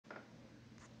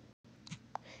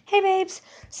Hey babes.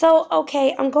 So,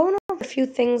 okay, I'm going over a few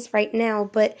things right now,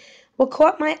 but what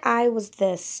caught my eye was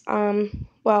this.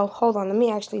 Well, hold on. Let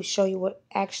me actually show you what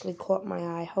actually caught my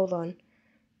eye. Hold on.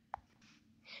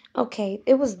 Okay,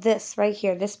 it was this right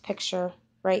here, this picture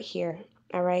right here.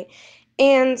 All right.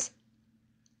 And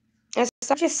I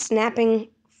started just snapping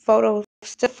photos,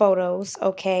 still photos,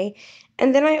 okay?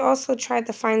 And then I also tried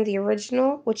to find the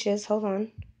original, which is, hold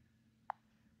on.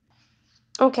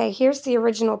 Okay, here's the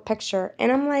original picture.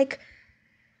 And I'm like,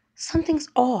 something's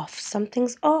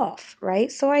off,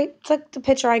 right? So I took the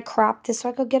picture, I cropped it so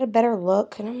I could get a better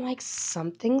look, and I'm like,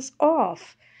 something's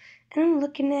off. And I'm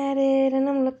looking at it, and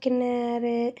I'm looking at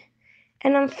it,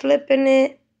 and I'm flipping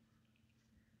it,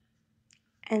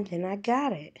 and then I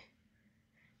got it.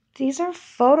 These are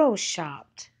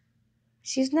photoshopped.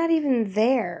 She's not even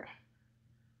there.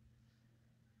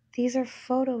 These are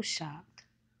photoshopped.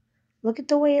 Look at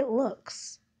the way it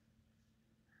looks.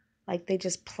 Like they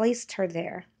just placed her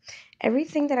there.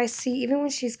 Everything that I see, even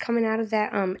when she's coming out of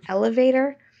that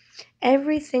elevator,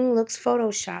 everything looks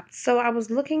photoshopped. So I was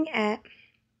looking at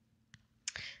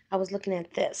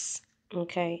this,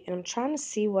 okay, and I'm trying to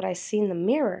see what I see in the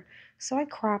mirror. So I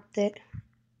cropped the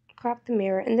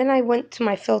mirror, and then I went to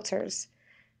my filters,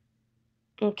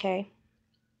 okay,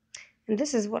 and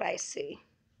this is what I see.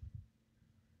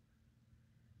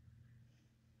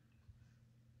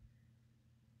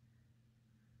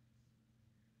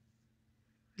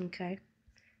 Okay.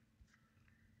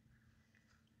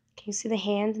 Can you see the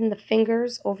hand and the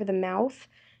fingers over the mouth?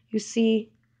 You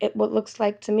see it, what looks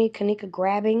like to me, Kanika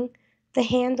grabbing the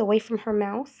hand away from her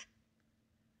mouth.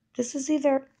 This is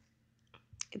either,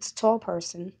 it's a tall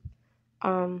person,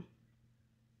 um,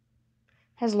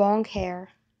 has long hair.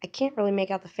 I can't really make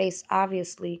out the face,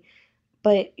 obviously,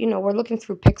 but, you know, we're looking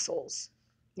through pixels,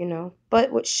 you know.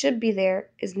 But what should be there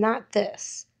is not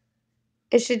this.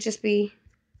 It should just be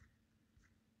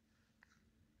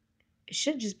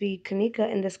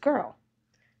Kanika and this girl.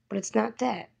 But it's not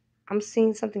that. I'm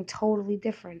seeing something totally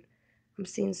different. I'm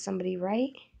seeing somebody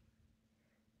right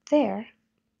there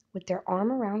with their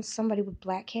arm around somebody with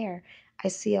black hair. I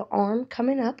see an arm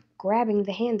coming up, grabbing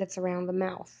the hand that's around the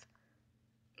mouth.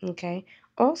 Okay.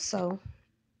 Also,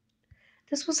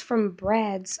 this was from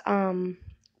Brad's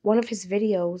one of his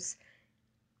videos,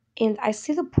 and I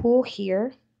see the pool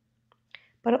here,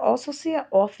 but I also see an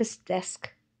office desk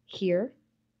here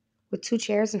with two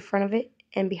chairs in front of it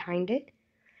and behind it.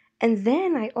 And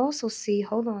then I also see,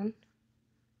 hold on.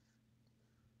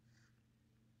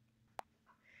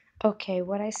 Okay,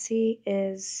 what I see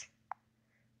is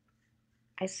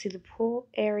I see the pool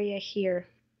area here,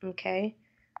 okay?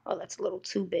 Oh, that's a little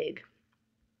too big.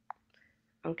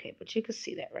 Okay, but you can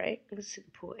see that, right? You can see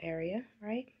the pool area,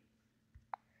 right?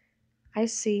 I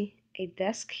see a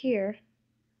desk here,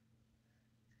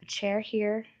 a chair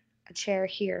here, a chair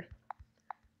here.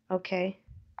 Okay.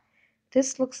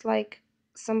 This looks like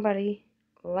somebody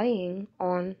laying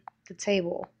on the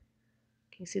table.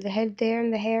 Can you see the head there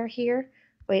and the hair here?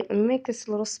 Wait, let me make this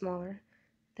a little smaller.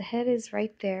 The head is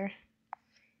right there,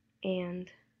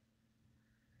 and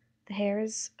the hair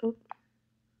is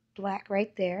black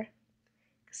right there.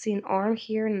 You can see an arm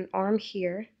here and an arm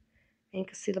here, and you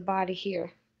can see the body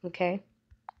here, okay?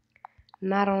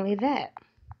 Not only that,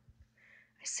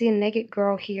 I see a naked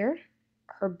girl here,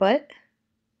 her butt,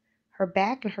 her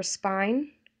back and her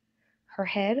spine, her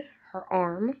head, her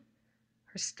arm,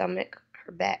 her stomach,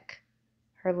 her back,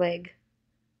 her leg.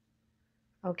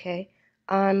 Okay,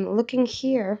 I'm looking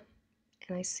here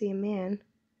and I see a man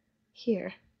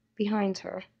here behind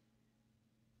her.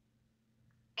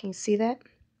 Can you see that?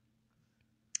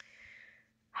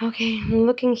 Okay, I'm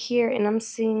looking here and I'm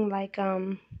seeing like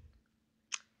almost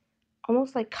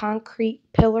like concrete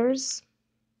pillars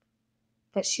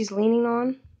that she's leaning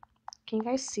on. Can you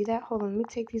guys see that? Hold on, let me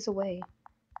take these away.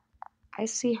 I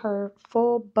see her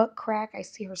full butt crack. I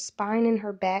see her spine and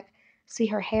her back. I see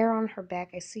her hair on her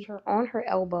back. I see her on her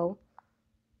elbow.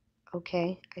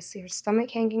 Okay, I see her stomach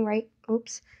hanging right.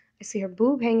 Oops. I see her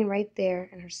boob hanging right there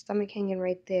and her stomach hanging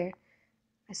right there.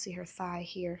 I see her thigh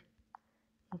here.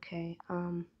 Okay,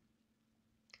 I'm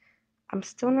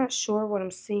still not sure what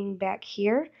I'm seeing back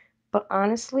here, but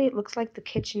honestly, it looks like the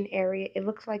kitchen area. It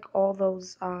looks like all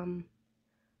those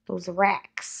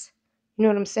racks. You know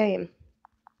what I'm saying?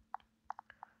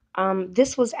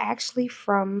 This was actually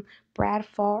from Brad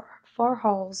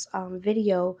Farhall's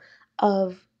video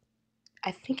of,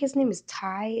 I think his name is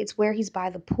Ty. It's where he's by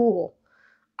the pool.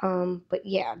 But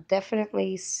yeah,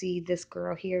 definitely see this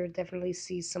girl here. Definitely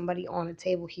see somebody on a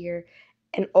table here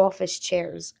and office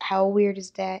chairs. How weird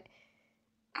is that?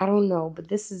 I don't know, but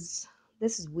this is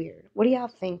weird. What do y'all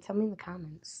think? Tell me in the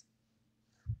comments.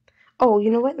 Oh,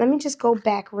 you know what? Let me just go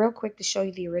back real quick to show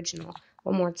you the original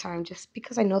one more time, just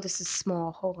because I know this is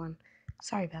small. Hold on.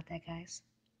 Sorry about that, guys.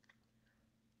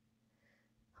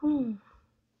 Hmm.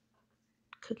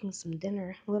 Cooking some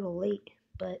dinner a little late,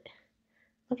 but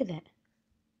look at that.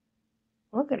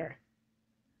 Look at her.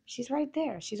 She's right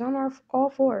there. She's on her all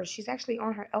fours. She's actually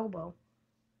on her elbow.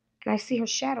 And I see her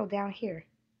shadow down here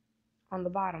on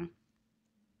the bottom.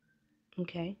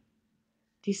 Okay.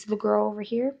 Do you see the girl over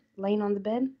here laying on the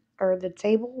bed? Or the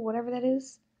table, whatever that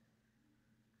is?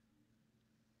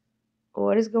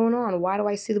 What is going on? Why do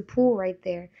I see the pool right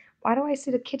there? Why do I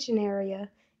see the kitchen area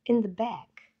in the back?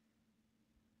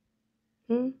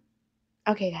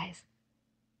 Okay, guys.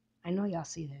 I know y'all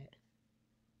see that.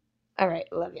 All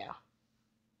right. Love y'all.